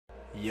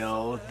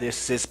Yo,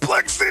 this is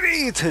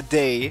Plexity!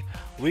 Today,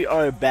 we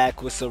are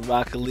back with some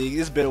Rocket League.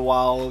 It's been a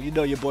while. You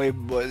know your boy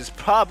was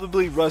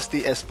probably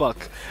rusty as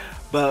fuck.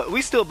 But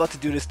we still about to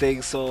do this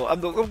thing, so I'm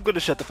gonna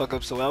shut the fuck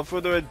up. So without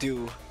further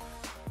ado,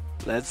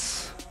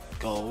 let's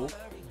go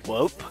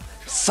whoop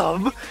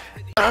some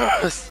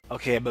earth.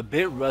 Okay, I'm a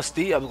bit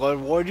rusty. I'm gonna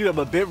warn you, I'm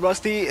a bit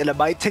rusty, and I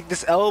might take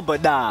this L,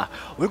 but nah.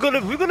 We're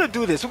gonna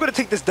do this. We're gonna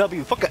take this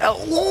W. Fuck a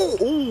L.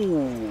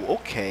 Ooh,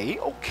 okay.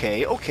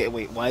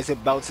 Wait, why is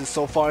it bouncing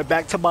so far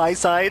back to my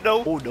side?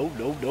 No. Oh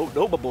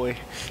no, my boy.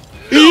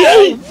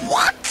 No,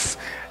 what?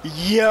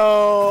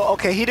 Yo,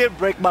 okay, he didn't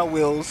break my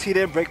wheels. You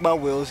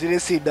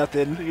didn't see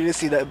nothing. You didn't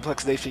see that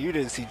Plex Nation. You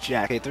didn't see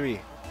jack. Okay, 3,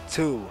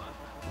 2,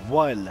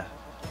 1.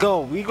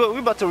 Go. We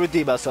about to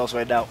redeem ourselves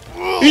right now.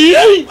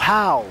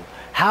 How?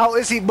 How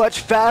is he much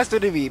faster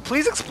than me?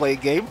 Please explain,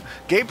 game.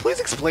 Game, please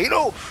explain.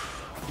 Oh,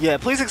 yeah,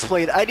 please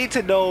explain. I need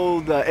to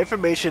know the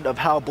information of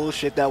how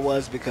bullshit that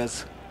was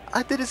because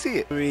I didn't see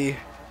it. 3,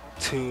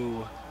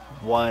 2,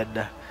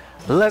 1.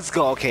 Let's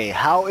go. Okay,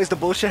 how is the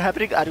bullshit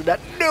happening? I do not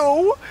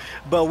know,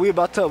 but we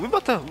about to.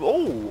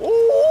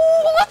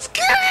 Oh, let's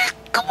get it.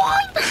 Come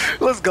on,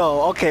 let's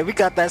go. Okay, we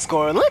got that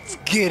score. Let's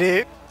get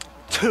it.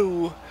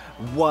 2,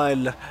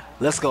 1.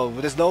 Let's go.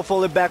 There's no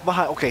falling back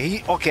behind.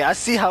 Okay, I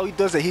see how he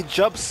does it. He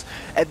jumps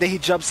and then he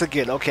jumps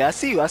again. Okay, I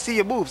see you. I see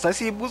your moves.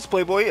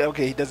 Playboy.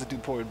 Okay, he doesn't do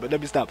porn, but let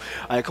me stop.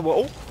 All right, come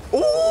on.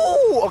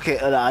 Oh, okay.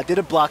 I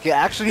didn't block it. I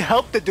actually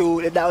helped the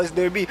dude, and now it's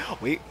near me.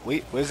 Wait,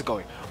 where's it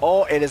going?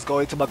 Oh, it is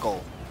going to my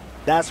goal.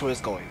 That's where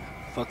it's going.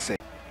 Fuck's sake.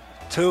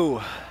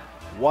 2,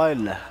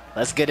 1.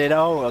 Let's get it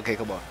on. Okay,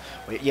 come on.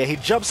 Wait, yeah, he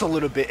jumps a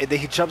little bit and then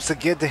he jumps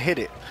again to hit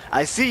it.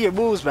 I see your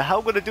moves, but how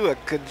am I gonna do it?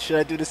 Should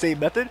I do the same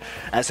method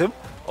as him?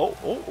 Oh.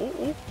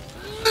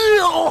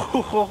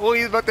 No!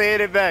 He's about to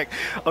hit it back.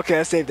 Okay,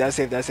 I saved that.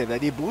 I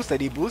need boost.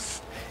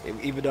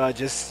 Even though I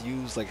just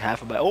used like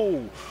half of my.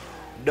 Oh,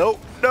 no.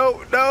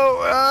 Oh,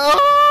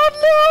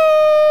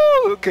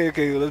 no!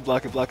 Okay, let's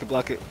block it.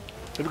 Here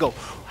we go.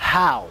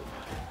 How?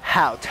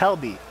 Tell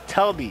me.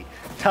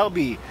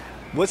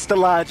 What's the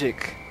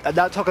logic? I'm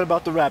not talking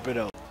about the rapper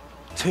though.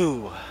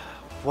 2,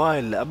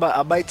 1.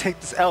 I might take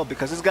this L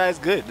because this guy is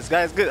good.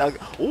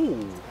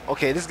 Ooh,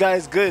 okay, this guy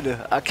is good.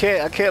 I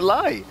can't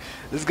lie.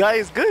 This guy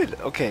is good.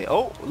 Okay.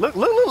 Oh, look.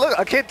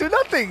 I can't do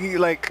nothing.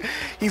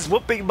 He's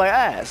whooping my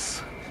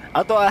ass.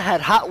 I thought I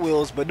had Hot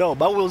Wheels, but no,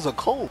 my wheels are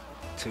cold.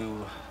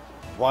 2,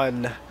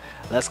 1.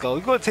 Let's go.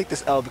 We're gonna take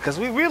this L because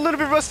we're a little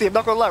bit rusty. I'm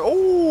not gonna lie.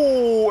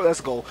 Oh,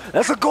 let's go.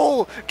 That's a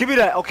goal. Give me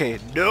that. Okay.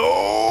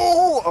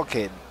 No.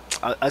 Okay.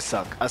 I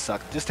suck.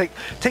 Just take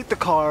the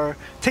car,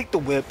 take the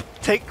whip,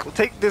 take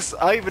this.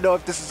 I don't even know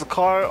if this is a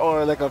car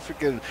or like a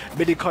freaking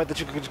mini car that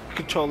you can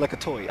control like a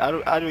toy. I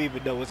don't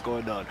even know what's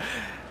going on.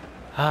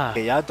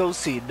 Okay, y'all don't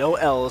see no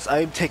L's.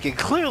 I am taking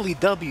clearly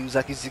W's,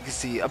 like as you can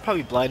see. I'm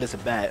probably blind as a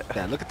bat.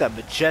 Yeah, look at that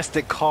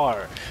majestic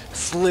car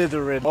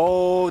slithering.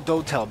 Oh,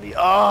 don't tell me.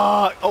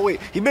 Oh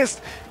wait, he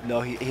missed. No,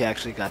 he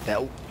actually got that.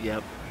 Oh,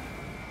 yep.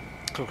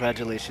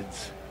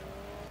 Congratulations.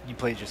 You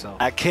played yourself.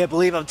 I can't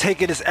believe I'm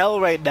taking this L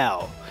right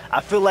now. I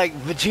feel like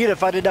Vegeta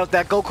finding out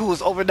that Goku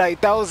was over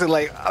 9,000.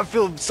 Like, I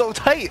feel so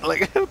tight.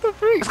 Like, what the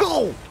freak? Let's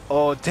go.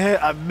 Oh, damn,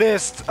 I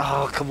missed.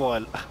 Oh, come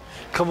on.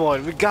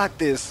 We got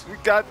this,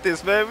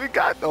 man.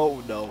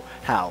 Oh, no.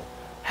 How?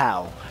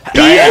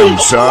 Damn,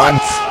 son.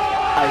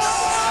 I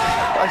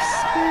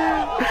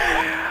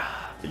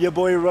swear. Your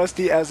boy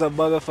Rusty as a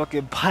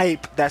motherfucking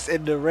pipe that's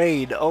in the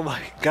rain. Oh my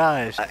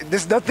gosh.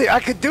 There's nothing I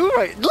can do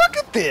right. Look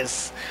at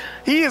this.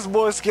 He is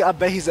more skilled. I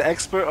bet he's an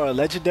expert or a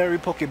legendary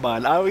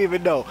Pokemon. I don't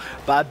even know.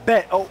 But I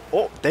bet. Oh,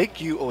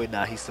 thank you. Oh, wait,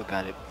 nah, he still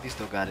got it.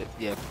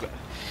 Yeah.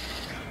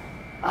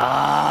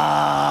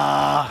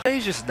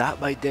 Today's just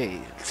not my day.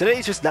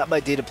 Today's just not my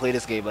day to play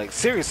this game. Like,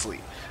 seriously.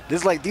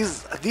 This, like,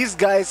 these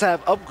guys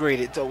have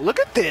upgraded. So, look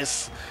at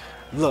this.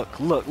 Look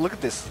at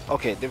this.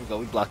 Okay, there we go.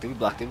 We blocked it.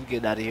 We're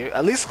getting out of here.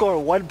 At least score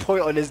 1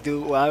 point on this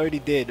dude. Well, I already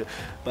did.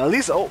 But at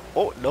least, oh,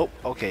 nope.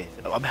 Okay.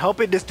 I'm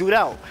helping this dude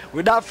out.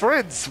 We're not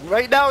friends.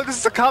 Right now, this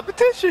is a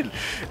competition.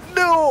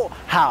 No.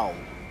 How?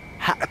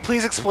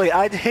 Please explain.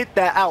 I hit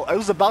that out. I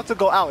was about to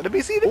go out. Let me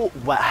see. Oh,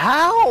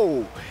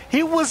 how?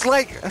 He was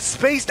like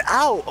spaced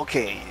out.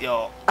 Okay,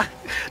 yo.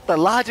 The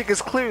logic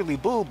is clearly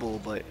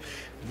boo-boo, but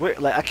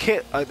like I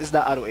can't. It's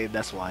not auto aim.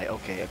 That's why.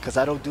 Okay, because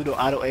I don't do no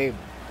auto aim.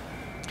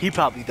 He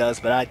probably does,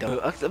 but I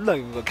don't. I'm not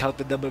even gonna count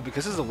the number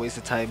because this is a waste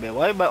of time, man.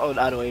 Why am I on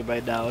auto aim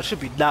right now? I should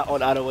be not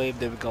on auto aim.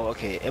 There we go.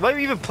 Okay, am I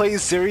even playing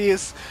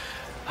serious?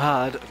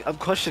 I'm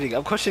questioning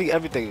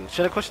everything.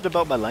 Should I question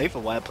about my life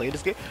and why I play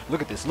this game?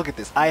 Look at this.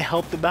 I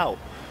helped him out.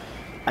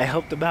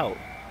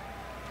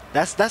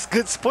 That's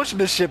good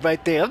sportsmanship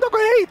right there. I'm not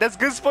gonna hate. That's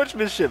good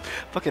sportsmanship.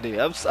 Fuck it,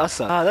 I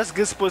suck. That's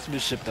good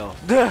sportsmanship though.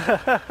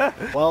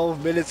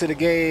 12 minutes in the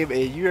game,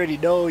 and you already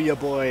know your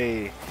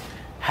boy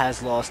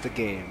has lost the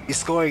game. He's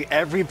scoring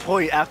every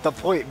point after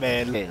point,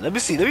 man. Okay, let me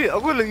see.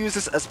 I'm gonna use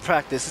this as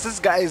practice. Since this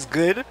guy is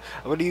good,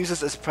 I'm gonna use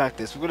this as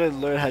practice. We're gonna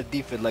learn how to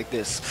defend like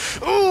this.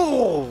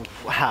 Oh,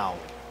 how?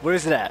 Where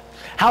is it at?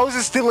 How is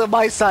it still in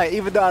my sight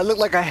even though I look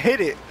like I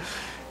hit it?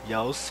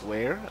 Yo,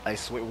 swear. I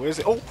swear. Where's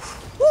it? Oh!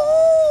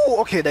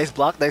 Ooh! Okay, nice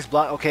block. Nice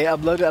block. Okay,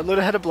 I'm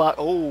learning how to block.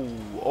 Oh!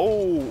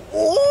 Oh!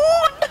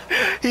 Oh!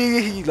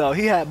 He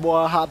had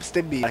more hops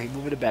than me. He's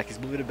moving it back. He's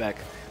moving it back.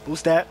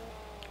 Boost that.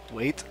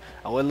 Wait.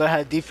 I want to learn how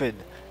to defend.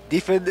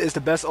 Defend is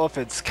the best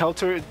offense.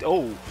 Counter.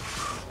 Oh!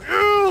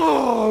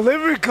 Oh,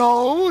 there we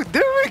go.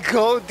 There we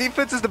go.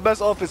 Defense is the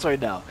best offense right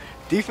now.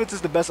 Defense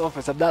is the best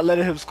offense. I'm not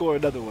letting him score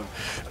another one.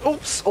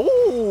 Oops.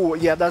 Oh,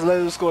 yeah, I'm not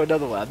letting him score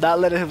another one. I'm not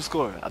letting him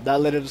score. I'm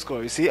not letting him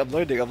score. You see, I'm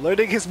learning. I'm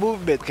learning his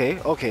movement. Okay.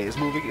 Okay, it's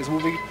moving. It's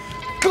moving.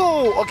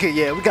 Go. Okay,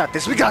 yeah, we got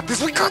this. We got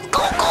this. We got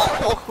go.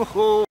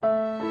 Go.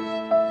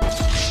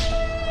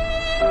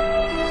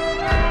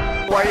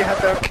 Why you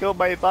have to kill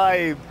my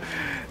vibe?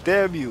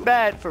 Damn you.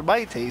 Bad for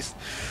my taste.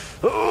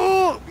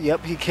 Oh,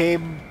 yep, he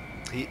came.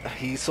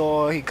 He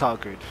saw, he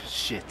conquered.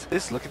 Shit.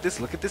 Look at this,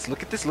 look at this,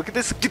 look at this, look at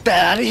this. Get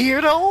that out of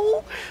here,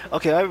 though!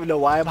 Okay, I don't even know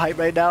why I'm hyped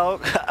right now.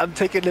 I'm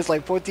taking this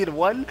like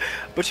 14-1.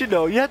 But you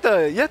know, you have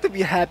to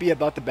be happy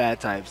about the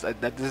bad times.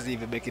 That doesn't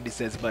even make any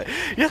sense, but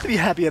you have to be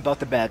happy about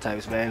the bad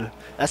times, man.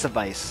 That's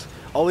advice.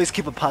 Always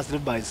keep a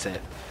positive mindset.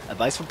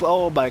 Advice from,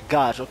 oh my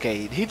gosh,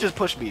 okay, he just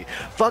pushed me.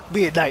 Fuck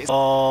being nice.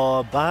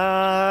 All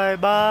by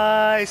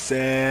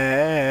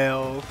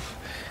myself.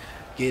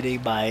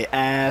 Getting my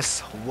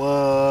ass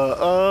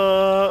whooped.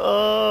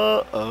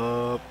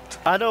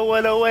 I don't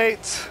wanna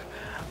wait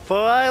for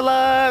my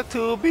life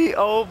to be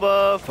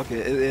over. Fuck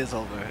it, it is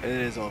over. It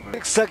is over.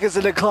 6 seconds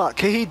in the clock.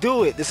 Can he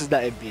do it? This is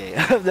not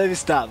NBA. Let me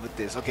stop with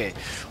this. Okay.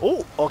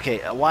 Oh,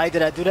 okay. Why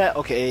did I do that?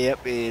 Okay,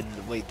 yep. And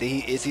wait,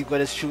 is he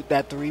gonna shoot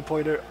that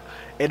 3-pointer?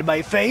 In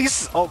my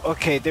face? Oh,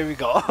 okay, there we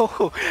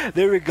go.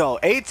 There we go.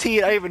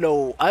 18, I don't even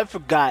know. I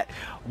forgot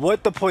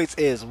what the points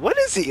is. What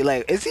is he?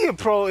 Like, is he a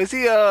pro? Is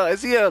he a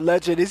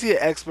legend? Is he an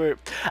expert?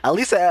 At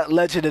least a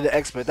legend and an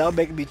expert. That'll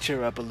make me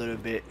cheer up a little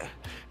bit.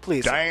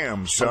 Please.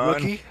 Damn, A son.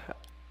 rookie?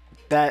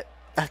 That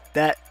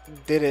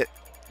didn't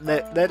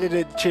that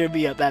didn't cheer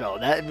me up at all.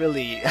 That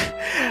really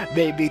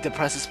made me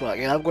depressed as fuck.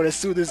 And I'm gonna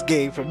sue this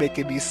game for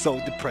making me so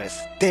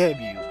depressed.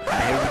 Damn you.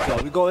 Alright, here we go.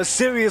 We're going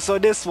serious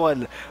on this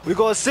one. We're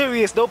going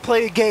serious. No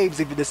playing games,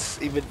 even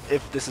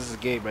if this is a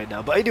game right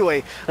now. But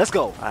anyway, let's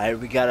go. Alright,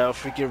 we got our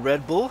freaking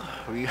Red Bull.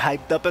 We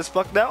hyped up as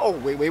fuck now. Oh,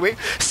 wait.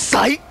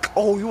 Psych!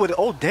 Oh, you would.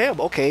 Oh,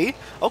 damn. Okay.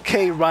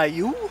 Okay,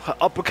 Ryu.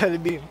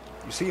 Uppercutting me.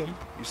 You see him.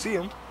 You see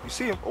him. You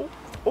see him. Oh.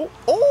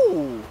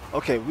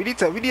 Okay, we need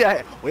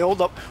wait,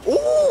 hold up.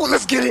 Oh,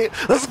 let's get it.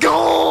 Let's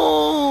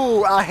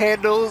go. Our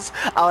handles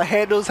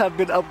have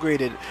been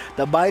upgraded.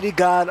 The mighty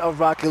god of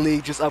Rocket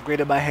League just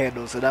upgraded my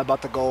handles, and I'm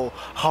about to go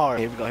hard.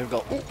 Here we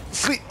go. Oh,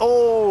 sweet.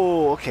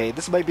 Oh, okay.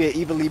 This might be an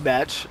evenly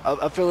match.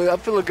 I'm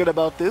feeling good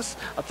about this.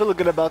 I'm feeling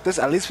good about this.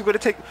 At least we're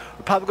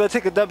probably gonna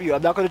take a W.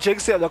 I'm not gonna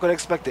jinx it. I'm not gonna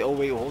expect it. Oh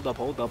wait, hold up.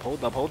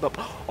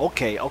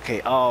 Okay.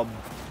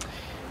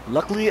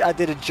 Luckily, I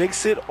didn't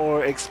jinx it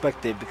or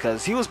expect it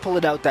because he was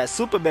pulling out that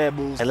Superman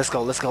moves. Hey, let's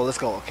go.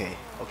 Okay,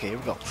 here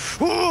we go.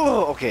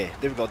 Ooh, okay,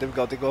 there we go.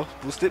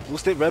 Boost it.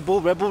 Red Bull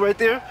right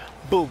there.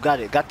 Boom, got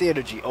it. Got the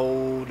energy.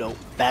 Oh no,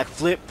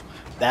 backflip.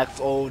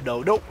 Oh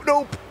no, nope.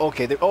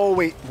 Okay, oh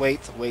wait.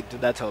 Do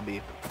not tell me.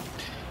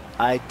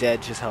 I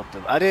just helped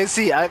him. I didn't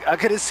see. I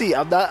couldn't see.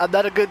 I'm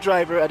not a good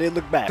driver. I didn't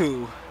look back.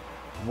 2,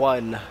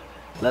 1.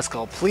 Let's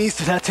go. Please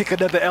do not take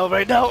another L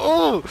right now.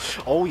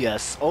 Oh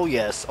yes.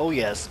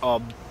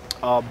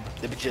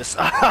 Let me just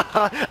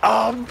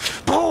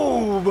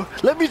boom.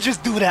 Let me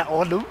just do that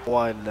on them.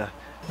 1.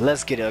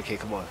 Let's get it. Okay,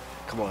 come on.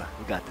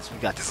 We got this.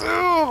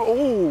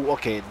 Oh,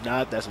 okay.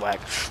 Nah, that's whack.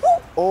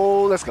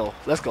 Oh, let's go.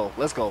 Oh,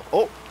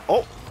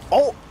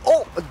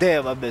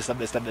 damn, I missed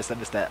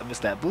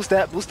that. Boost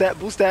that.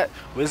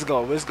 Where's it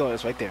going?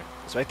 It's right there.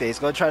 He's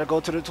gonna try to go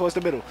towards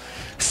the middle.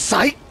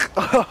 Psych!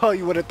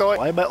 You would have thought.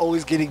 Why am I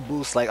always getting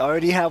boosts? Like, I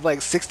already have like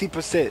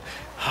 60%.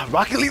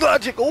 Rocket League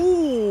logic.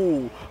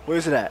 Oh,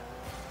 where's it at?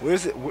 What?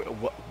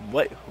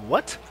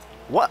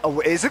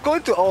 Is it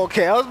going to? Oh,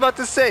 okay, I was about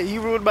to say he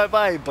ruined my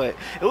vibe, but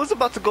it was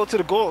about to go to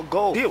the goal.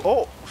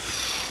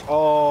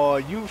 Oh,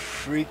 you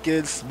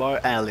freaking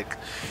smart Alec.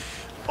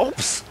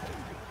 Oops.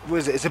 Where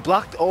is it? Is it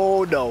blocked?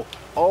 Oh no.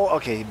 Oh,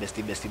 okay, he missed.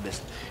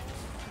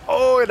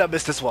 Oh, and I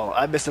missed this wall.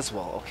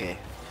 Okay.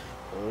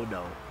 Oh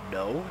no.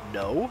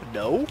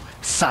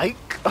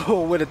 Psych.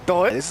 Oh, with a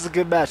thought. This is a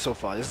good match so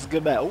far.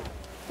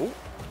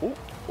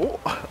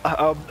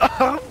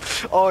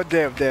 Oh,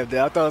 damn. I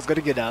thought I was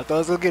gonna get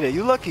it.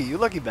 You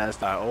lucky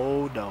bastard.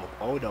 Oh no.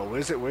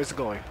 Where's it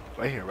going?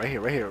 Right here.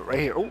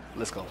 Oh,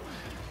 let's go.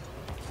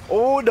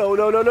 Oh no.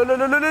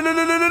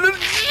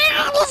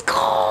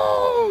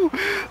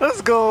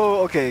 Let's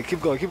go. Okay,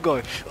 keep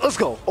going. Let's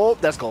go. Oh,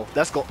 let's go.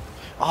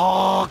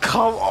 Oh,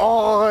 come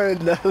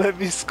on. Let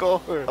me score.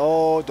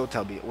 Oh, don't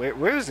tell me.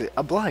 Where is it?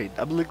 I'm blind.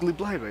 I'm legally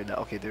blind right now.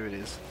 Okay, there it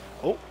is.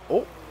 Oh.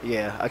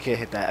 Yeah, I can't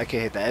hit that.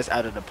 It's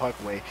out of the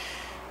parkway.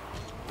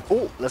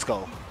 Oh, let's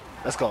go.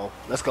 Woo,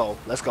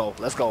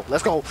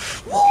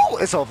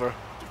 it's over.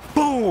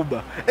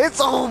 Boom. It's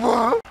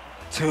over.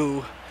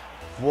 2,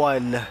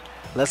 1.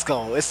 Let's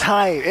go. It's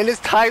time. It is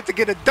time to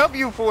get a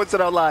W for once in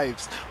our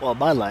lives. Well,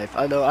 my life.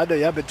 I know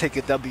y'all been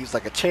taking W's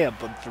like a champ,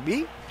 but for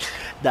me,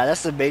 nah,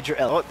 that's a major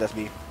L. Oh, that's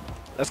me.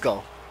 Let's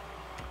go.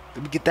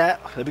 Let me get that.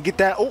 Let me get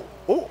that.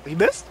 Oh, he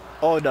missed?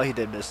 Oh, no, he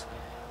didn't miss.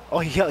 Oh,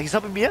 he's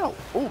helping me out.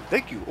 Oh,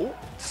 thank you. Oh,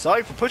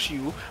 sorry for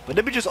pushing you, but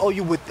let me just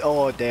you with.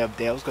 Oh, damn.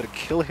 I was gonna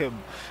kill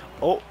him.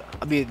 Oh,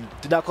 I mean,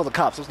 did not call the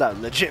cops. I was not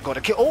legit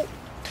gonna kill. Oh,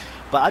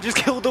 but I just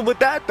killed him with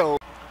that though.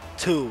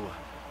 2,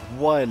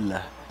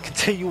 1.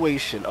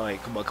 Continuation. All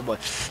right, come on, come on.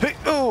 Hey,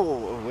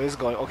 oh, where's it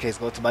going? Okay, it's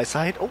going to my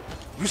side. Oh,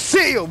 you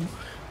see him?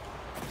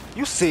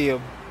 You see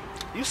him?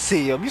 You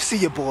see him? You see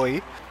your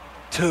boy?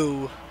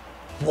 2,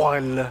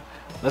 1.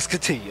 Let's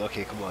continue.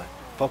 Okay, come on.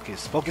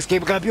 Focus. Focus.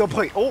 Game gotta be on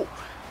point. Oh,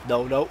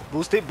 no.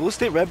 Boost it.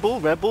 Boost it. Red Bull.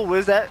 Red Bull.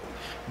 Where's that?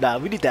 Nah,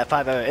 we need that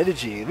 5-hour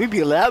energy. We'd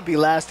be allowed to be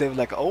last time.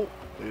 Like, oh,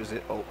 where is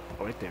it? Oh,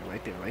 right there.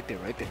 Right there. Right there.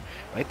 Right there.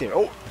 Right there.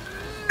 Oh.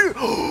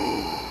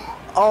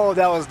 Oh,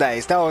 that was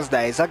nice. That was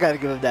nice. I gotta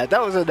give him that.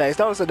 That was a nice.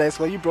 That was a nice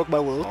one. You broke my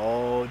will.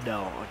 Oh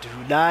no! Do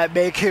not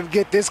make him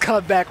get this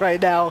comeback right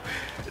now.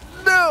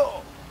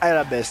 No! And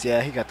I missed.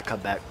 Yeah, he got the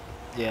comeback.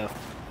 Yeah,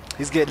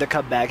 he's getting the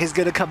comeback. He's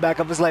getting the comeback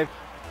of his life.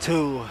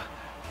 2,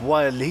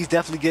 1. He's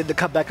definitely getting the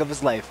comeback of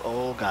his life.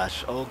 Oh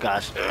gosh. Oh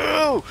gosh.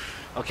 Ooh!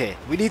 Okay,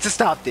 we need to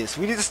stop this.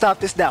 We need to stop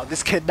this now.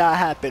 This cannot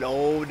happen.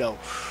 Oh no!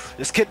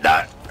 This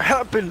cannot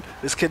happen.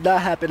 This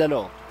cannot happen at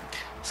all.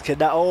 This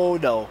cannot. Oh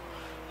no!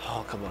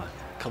 Oh come on.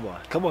 Come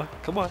on, come on,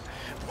 come on.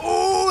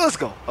 Oh, let's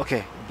go.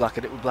 Okay, we're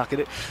blocking it, we're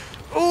blocking it.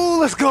 Oh,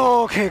 let's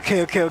go.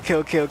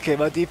 Okay.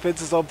 My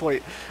defense is on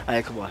point. All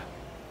right, come on.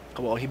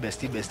 Come on, he missed.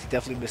 He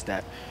definitely missed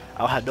that. I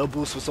don't have no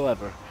boost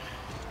whatsoever.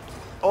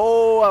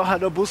 Oh, I don't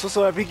have no boost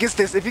whatsoever. If he gets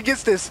this, if he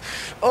gets this.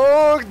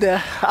 Oh, nah.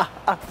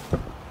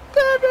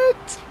 Damn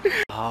it.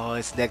 Oh,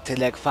 it's neck to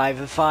neck, 5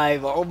 and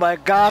 5. Oh my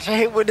gosh, I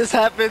hate when this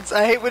happens.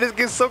 I hate when this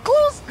gets so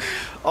close.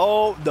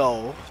 Oh,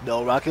 no.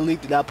 Rocket League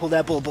did not pull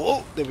that bull.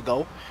 Oh, there we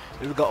go.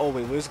 There we go. Oh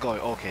wait, where's it going?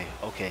 Okay.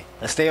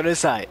 Let's stay on this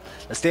side.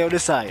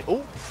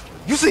 Oh,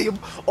 you see him?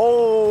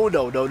 Oh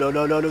no. Do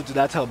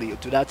not tell me.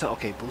 Do not tell.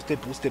 Okay, boost it.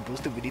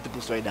 We need to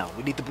boost right now.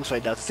 We need to boost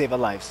right now to save our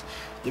lives.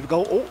 There we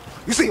go. Oh,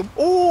 you see him?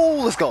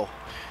 Oh, let's go. All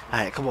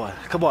right, come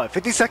on.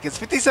 50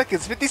 seconds. I can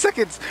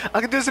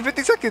do this in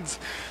 50 seconds.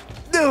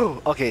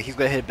 No. Okay, he's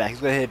gonna hit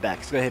it back.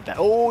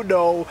 Oh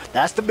no,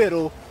 that's the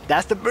middle.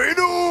 No.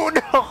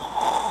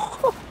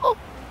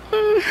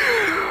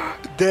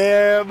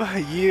 Damn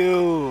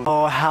you.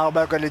 Oh, how am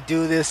I gonna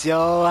do this, yo?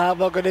 Oh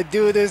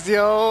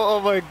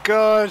my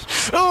gosh.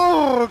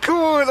 Oh, come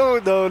on.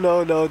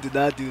 Oh, no. Do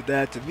not do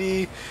that to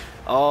me.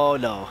 Oh,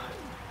 no.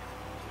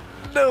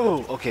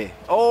 Okay.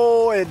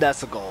 Oh, and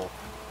that's a goal.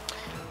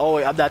 Oh,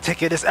 wait, I'm not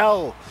taking this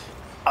L.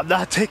 No, I'm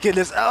not taking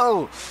this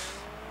L.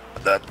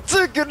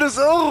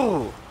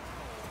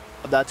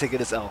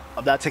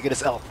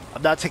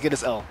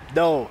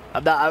 No,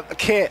 I'm not. I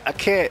can't.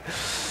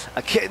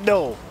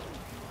 No.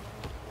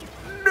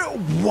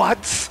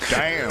 What?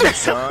 Damn,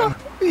 son.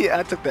 Yeah,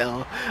 I took the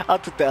L. I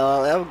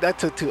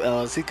took 2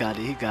 L's. He got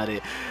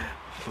it.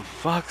 For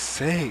fuck's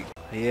sake.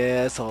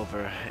 Yeah, it's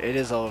over. It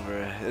is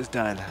over. It's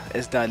done.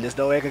 There's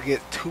no way I can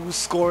get 2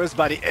 scores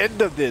by the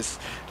end of this.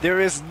 There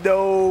is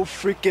no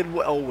freaking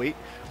way. Oh, wait.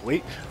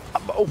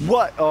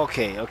 What?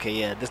 Okay,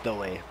 yeah, there's no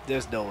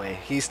way.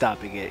 He's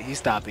stopping it.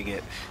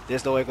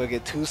 There's no way I'm gonna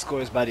get 2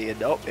 scores by the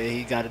end. Oh, and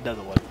he got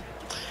another one.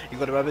 You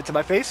gonna rub it to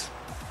my face?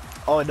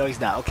 Oh, no, he's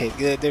not. Okay,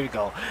 there we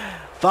go.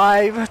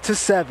 5 to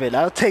 7.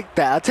 I'll take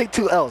that. I'll take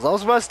 2 L's. I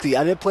was rusty.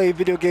 I didn't play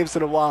video games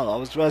in a while. I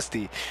was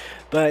rusty.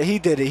 But he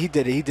did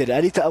it.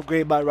 I need to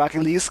upgrade my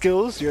Rocket League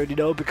skills. You already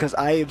know, because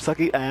I am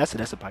sucking ass, and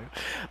that's a pirate.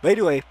 But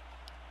anyway,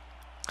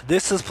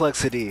 this is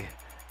Plexity.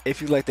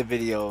 If you liked the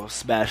video,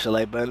 smash the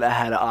like button. I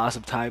had an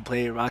awesome time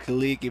playing Rocket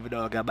League, even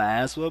though I got my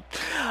ass whooped.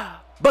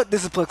 But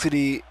this is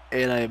Plexity,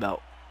 and I am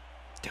out.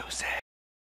 Deuces.